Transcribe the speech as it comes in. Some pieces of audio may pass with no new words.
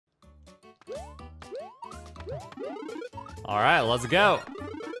All right, let's go.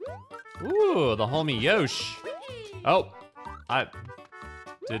 Ooh, the homie Yosh. Oh, I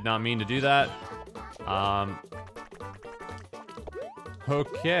did not mean to do that.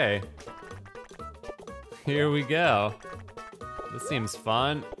 Okay. Here we go. This seems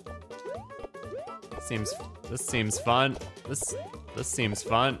fun. This seems fun. This seems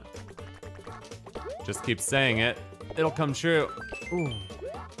fun. Just keep saying it. It'll come true. Ooh.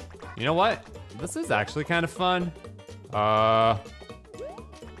 You know what? This is actually kind of fun.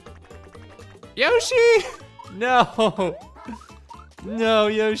 Yoshi! No! No,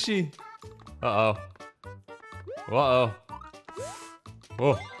 Yoshi. Uh-oh. Uh-oh.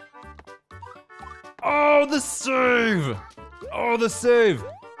 Oh. Oh, the save! Oh, the save!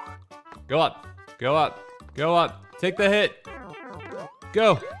 Go up. Go up. Go up. Take the hit.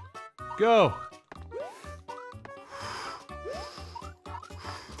 Go. Go.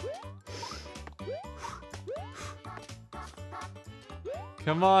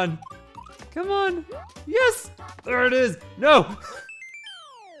 Come on. Come on. Yes! There it is. No!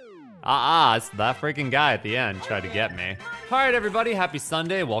 It's that freaking guy at the end tried to get me. All right, everybody, happy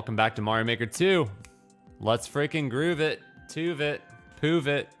Sunday. Welcome back to Mario Maker 2. Let's freaking groove it, tuve it, poove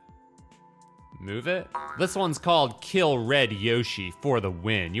it, move it. This one's called Kill Red Yoshi for the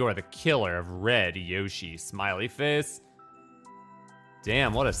win. You are the killer of Red Yoshi, smiley face.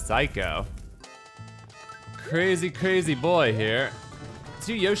 Damn, what a psycho. Crazy, crazy boy here.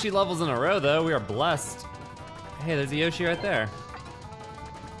 2 Yoshi levels in a row though, we are blessed. Hey, there's a Yoshi right there.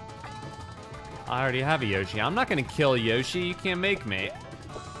 I already have a Yoshi. I'm not gonna kill Yoshi, you can't make me.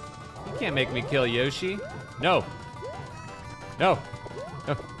 You can't make me kill Yoshi. No. No.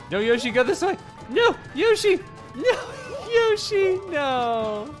 No, no, Yoshi, go this way. No, Yoshi. No, Yoshi,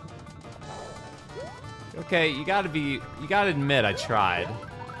 no. Okay, you gotta admit I tried.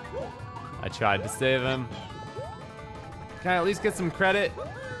 I tried to save him. Can I at least get some credit?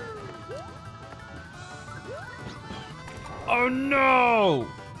 Oh no!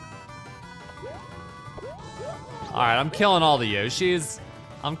 All right, I'm killing all the Yoshis.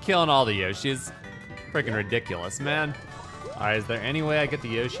 I'm killing all the Yoshis. Freaking ridiculous, man. All right, is there any way I get the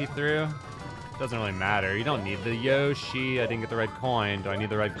Yoshi through? Doesn't really matter. You don't need the Yoshi. I didn't get the red coin. Do I need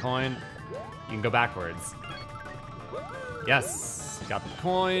the red coin? You can go backwards. Yes, got the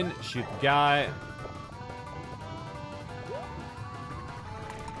coin. Shoot the guy.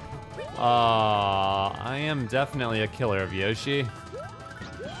 I am definitely a killer of Yoshi.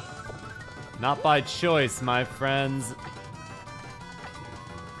 Not by choice, my friends.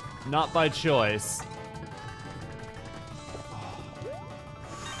 Not by choice.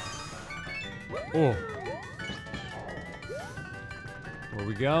 Oh. Where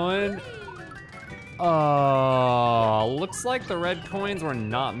we going? Looks like the red coins were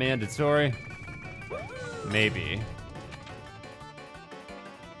not mandatory. Maybe.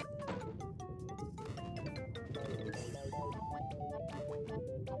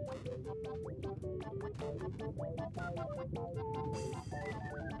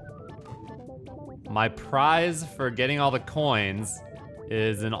 My prize for getting all the coins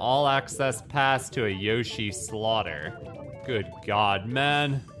is an all-access pass to a Yoshi slaughter. Good God,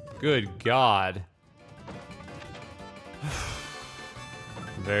 man. Good God.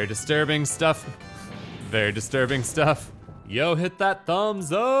 Very disturbing stuff. Very disturbing stuff. Yo, hit that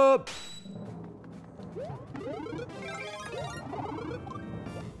thumbs up.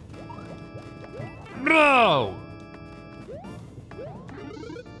 No!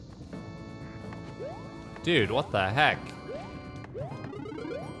 Dude, what the heck?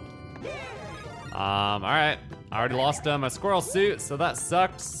 Alright. I already lost my squirrel suit, so that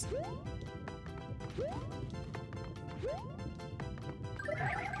sucks.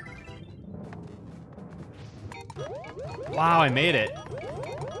 Wow, I made it.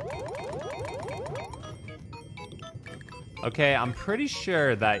 Okay, I'm pretty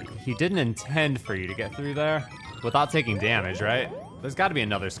sure that he didn't intend for you to get through there without taking damage, right? There's gotta be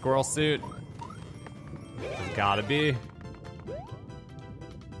another squirrel suit. There's gotta be.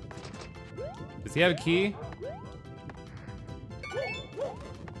 Does he have a key?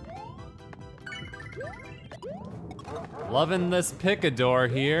 Loving this picador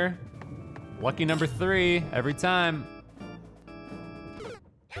here. Lucky number 3 every time.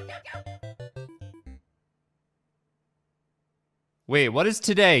 Wait, what is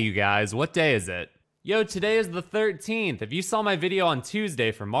today, you guys? What day is it? Yo, today is the 13th. If you saw my video on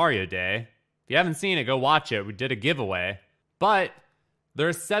Tuesday for Mario Day, if you haven't seen it, go watch it. We did a giveaway. But there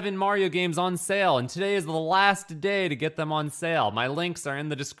are 7 Mario games on sale, and today is the last day to get them on sale. My links are in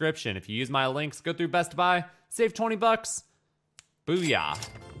the description. If you use my links, go through Best Buy, save 20 bucks. Booyah.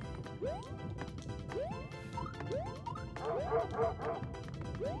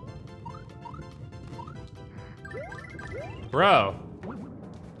 Bro.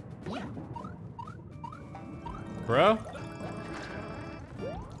 Bro?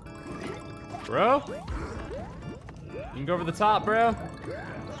 Bro? You can go over the top, bro.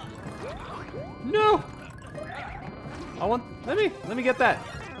 No! Let me get that.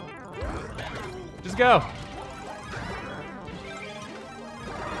 Just go.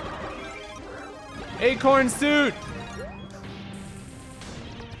 Acorn suit!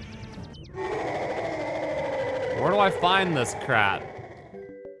 Where do I find this crap?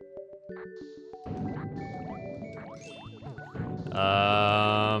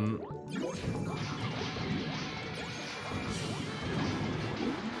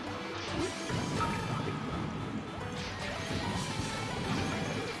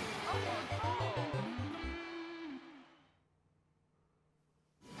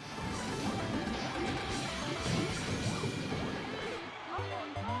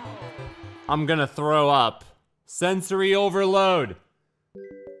 I'm gonna throw up. Sensory overload.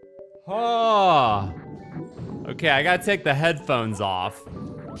 Oh. Okay, I gotta take the headphones off.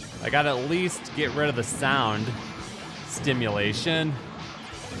 I gotta at least get rid of the sound stimulation.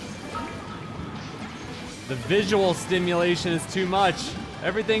 The visual stimulation is too much.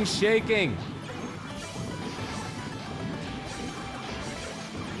 Everything's shaking.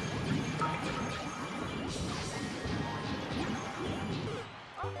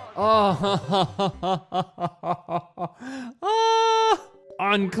 Oh,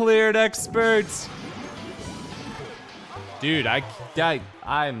 uncleared experts. Dude,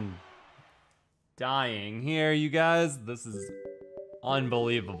 I'm dying here, you guys. This is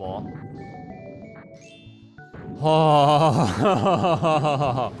unbelievable. Oh.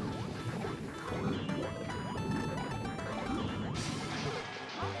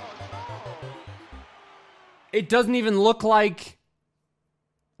 It doesn't even look like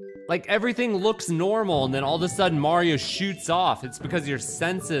everything looks normal and then all of a sudden Mario shoots off. It's because your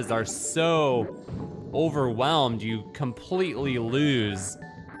senses are so overwhelmed, you completely lose.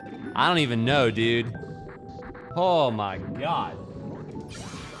 I don't even know, dude. Oh my God.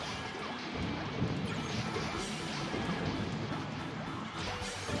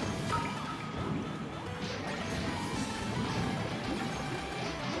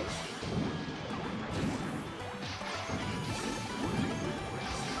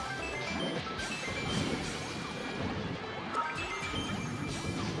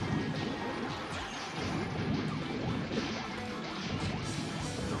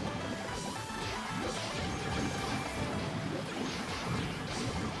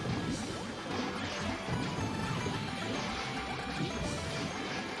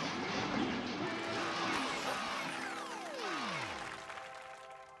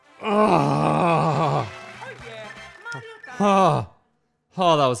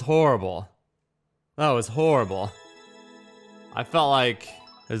 Oh, that was horrible. That was horrible. I felt like,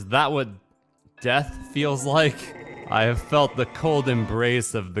 is that what death feels like? I have felt the cold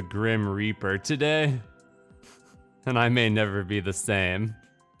embrace of the Grim Reaper today, and I may never be the same.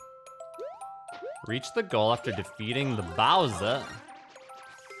 Reach the goal after defeating the Bowser.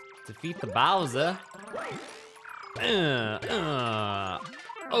 Defeat the Bowser.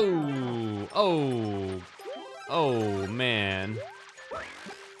 Oh, man.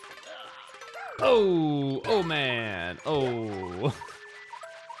 Oh, man. Oh.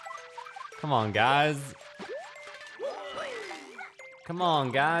 Come on, guys. Come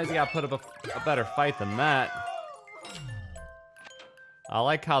on, guys. You gotta put up a better fight than that. I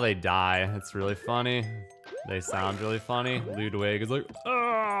like how they die. It's really funny. They sound really funny. Ludwig is like,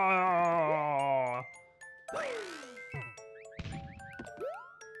 ah!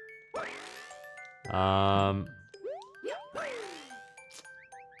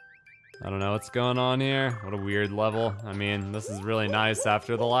 I don't know what's going on here. What a weird level. I mean, this is really nice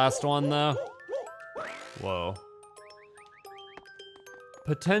after the last one, though. Whoa.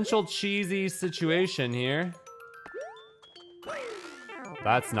 Potential cheesy situation here.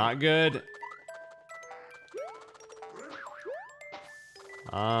 That's not good.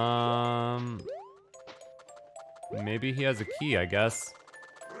 Maybe he has a key, I guess.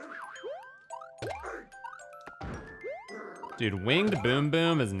 Dude, Winged Boom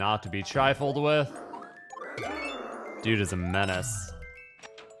Boom is not to be trifled with. Dude is a menace.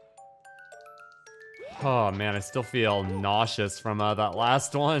 Oh man, I still feel nauseous from that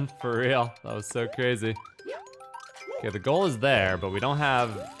last one, for real. That was so crazy. Okay, the goal is there, but we don't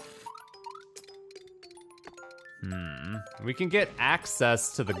have... We can get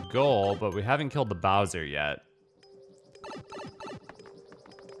access to the goal, but we haven't killed the Bowser yet.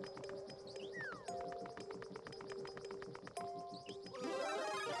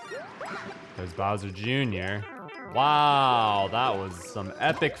 There's Bowser Jr. Wow, that was some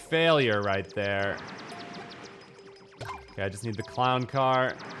epic failure right there. Okay, I just need the clown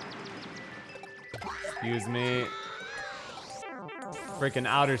car. Excuse me. Freaking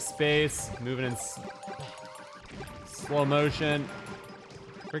outer space, moving in slow motion.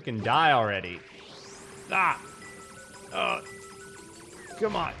 Freaking die already. Ah!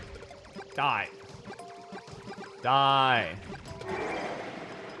 Come on. Die. Die.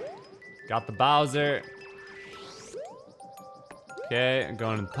 Got the Bowser. Okay, I'm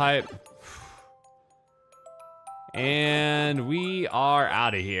going in the pipe. And we are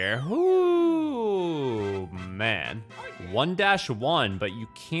out of here. Ooh, man. 1-1, but you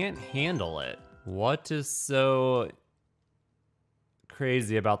can't handle it. What is so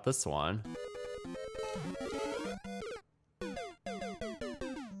crazy about this one?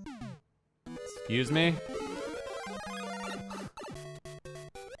 Excuse me?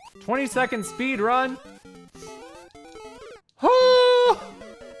 20-second speed run?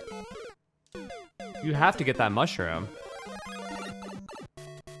 You have to get that mushroom.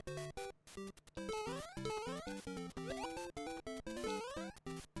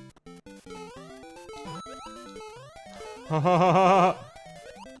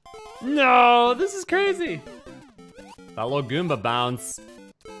 No, this is crazy. That little Goomba bounce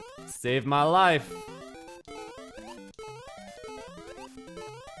saved my life.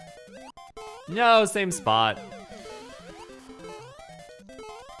 No, same spot.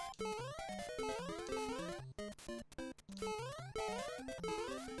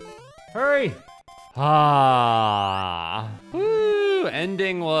 Hurry! Ah. Woo!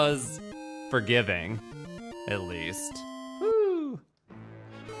 Ending was forgiving, at least. Woo!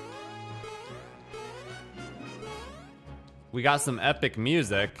 We got some epic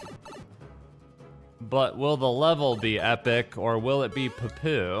music. But will the level be epic or will it be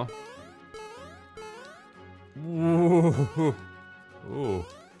poo-poo? Ooh. Ooh.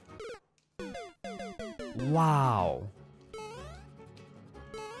 Wow.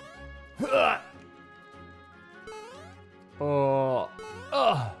 Oh.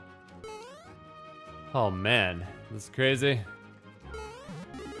 Oh man, this is crazy.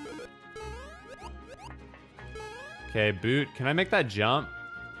 Okay, boot. Can I make that jump?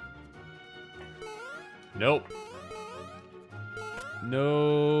 Nope.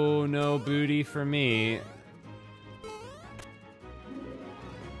 No booty for me.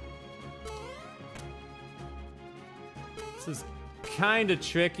 This is kind of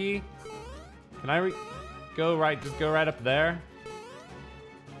tricky. Can I just go right up there?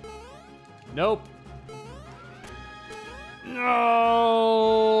 Nope.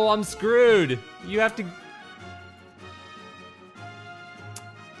 No, I'm screwed. You have to.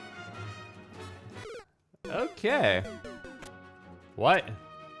 Okay. What?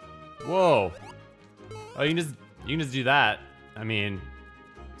 Whoa. Oh, you can just do that. I mean,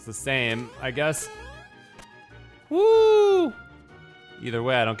 it's the same, I guess. Woo! Either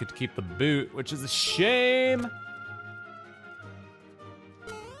way, I don't get to keep the boot, which is a shame.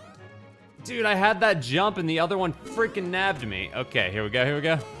 Dude, I had that jump and the other one freaking nabbed me. Okay, here we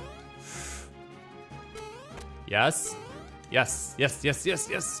go. Yes. Yes.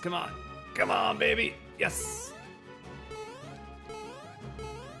 Come on, baby. Yes.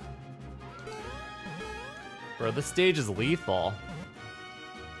 Bro, this stage is lethal.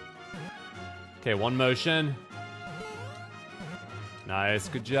 Okay, one motion. Nice,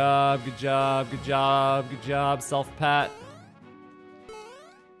 good job. Self-pat.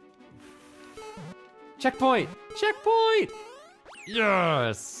 Checkpoint!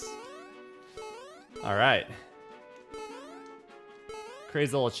 Yes! All right.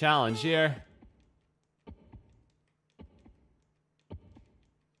 Crazy little challenge here.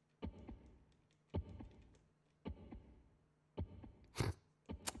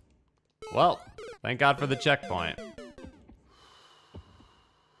 Well, thank God for the checkpoint.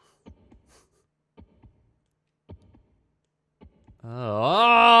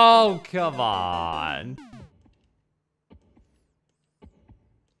 Oh, come on.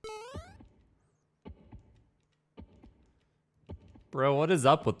 Bro, what is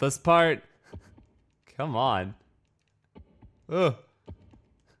up with this part? Come on. Ugh.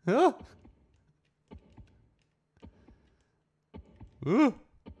 Ugh. Ugh.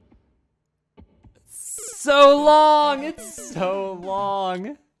 So long! It's so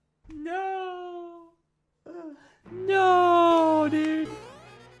long. No. No, dude.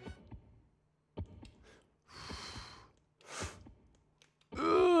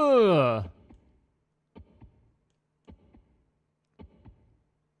 Ugh.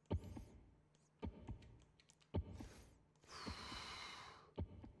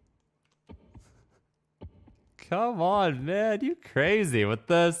 Come on, man. You crazy with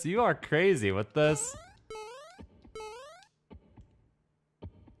this. You are crazy with this.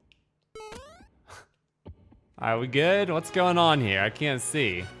 Are we good? What's going on here? I can't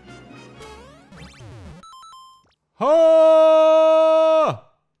see. Oh!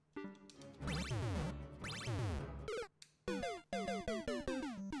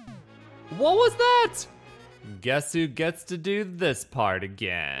 What was that? Guess who gets to do this part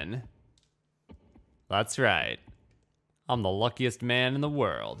again? That's right. I'm the luckiest man in the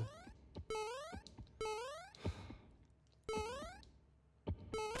world.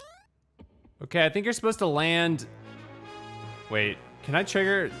 Okay, I think you're supposed to land... Wait, can I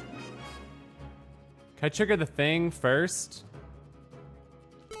trigger... Can I trigger the thing first?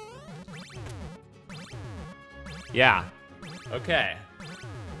 Yeah. Okay.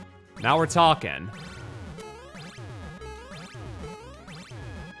 Now we're talking.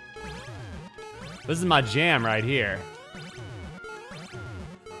 This is my jam right here.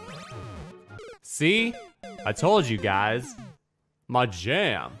 See? I told you guys. My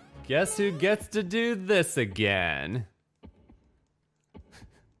jam. Guess who gets to do this again?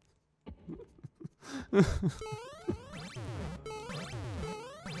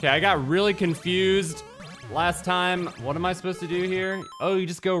 Okay, I got really confused last time. What am I supposed to do here? Oh, you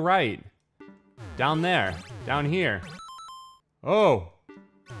just go right. Down there. Down here. Oh.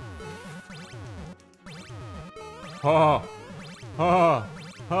 Oh. Oh.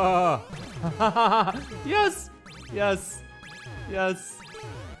 Oh. Yes. Yes. Yes.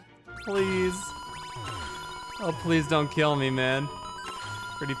 Please. Oh, please don't kill me, man.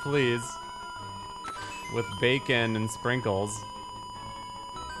 Pretty please. With bacon and sprinkles.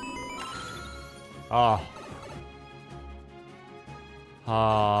 Oh.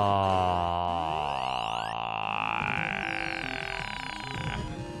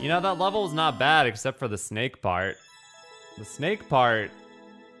 You know, that level was not bad except for the snake part. The snake part.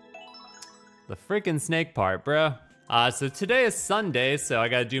 The freaking snake part, bro. So today is Sunday, so I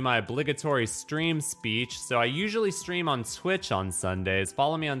gotta do my obligatory stream speech. So I usually stream on Twitch on Sundays.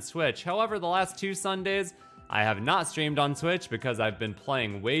 Follow me on Twitch. However, the last 2 Sundays, I have not streamed on Twitch because I've been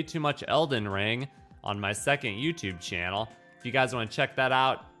playing way too much Elden Ring on my second YouTube channel. If you guys wanna check that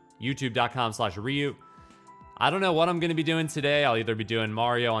out, youtube.com/ryu. I don't know what I'm gonna be doing today. I'll either be doing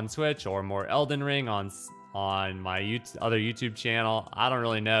Mario on Twitch or more Elden Ring on my other YouTube channel. I don't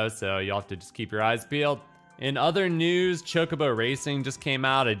really know, so you'll have to just keep your eyes peeled. In other news, Chocobo Racing just came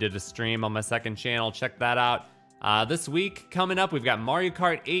out. I did a stream on my second channel. Check that out. This week, coming up, we've got Mario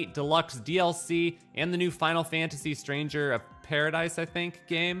Kart 8 Deluxe DLC and the new Final Fantasy Stranger of Paradise, I think,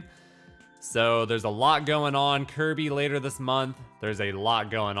 game. So there's a lot going on. Kirby later this month. There's a lot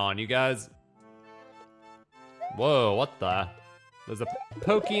going on, you guys. Whoa, what the? There's a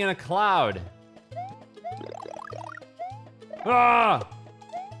Pokey in a cloud. Ah!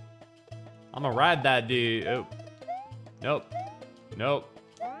 I'm gonna ride that dude. Oh. Nope. Nope.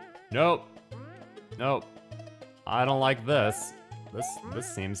 Nope. Nope. I don't like this.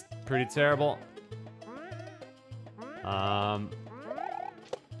 This seems pretty terrible. Can't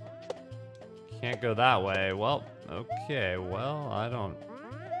go that way. Well, okay. Well, I don't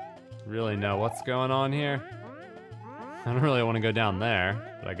really know what's going on here. I don't really want to go down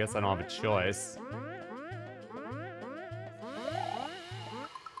there, but I guess I don't have a choice.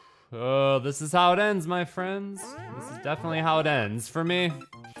 Oh, this is how it ends, my friends. This is definitely how it ends for me.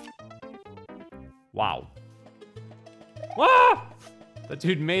 Wow. Ah! That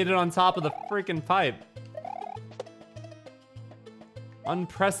dude made it on top of the freaking pipe.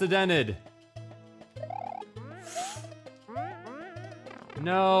 Unprecedented.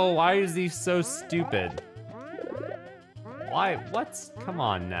 No, why is he so stupid? Why? What? Come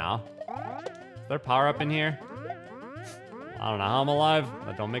on now. Is there power up in here? I don't know how I'm alive.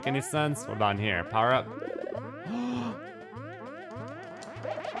 That don't make any sense. What about in here? Power up.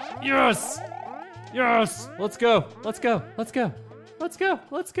 Yes! Yes! Let's go. Let's go. Let's go. Let's go.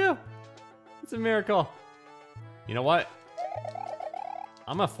 Let's go. It's a miracle. You know what?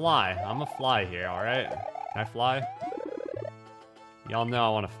 I'm gonna fly. I'm gonna fly here, alright? Can I fly? Y'all know I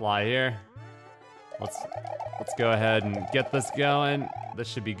wanna fly here. Let's go ahead and get this going. This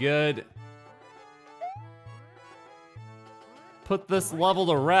should be good. Put this level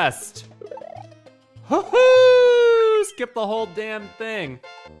to rest. Hoo-hoo! Skip the whole damn thing.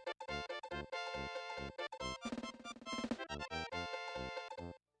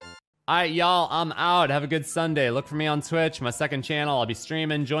 Alright, y'all, I'm out. Have a good Sunday. Look for me on Twitch, my second channel. I'll be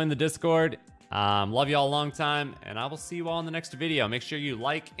streaming. Join the Discord. Love y'all a long time, and I will see you all in the next video. Make sure you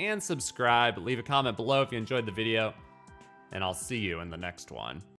like and subscribe. Leave a comment below if you enjoyed the video, and I'll see you in the next one.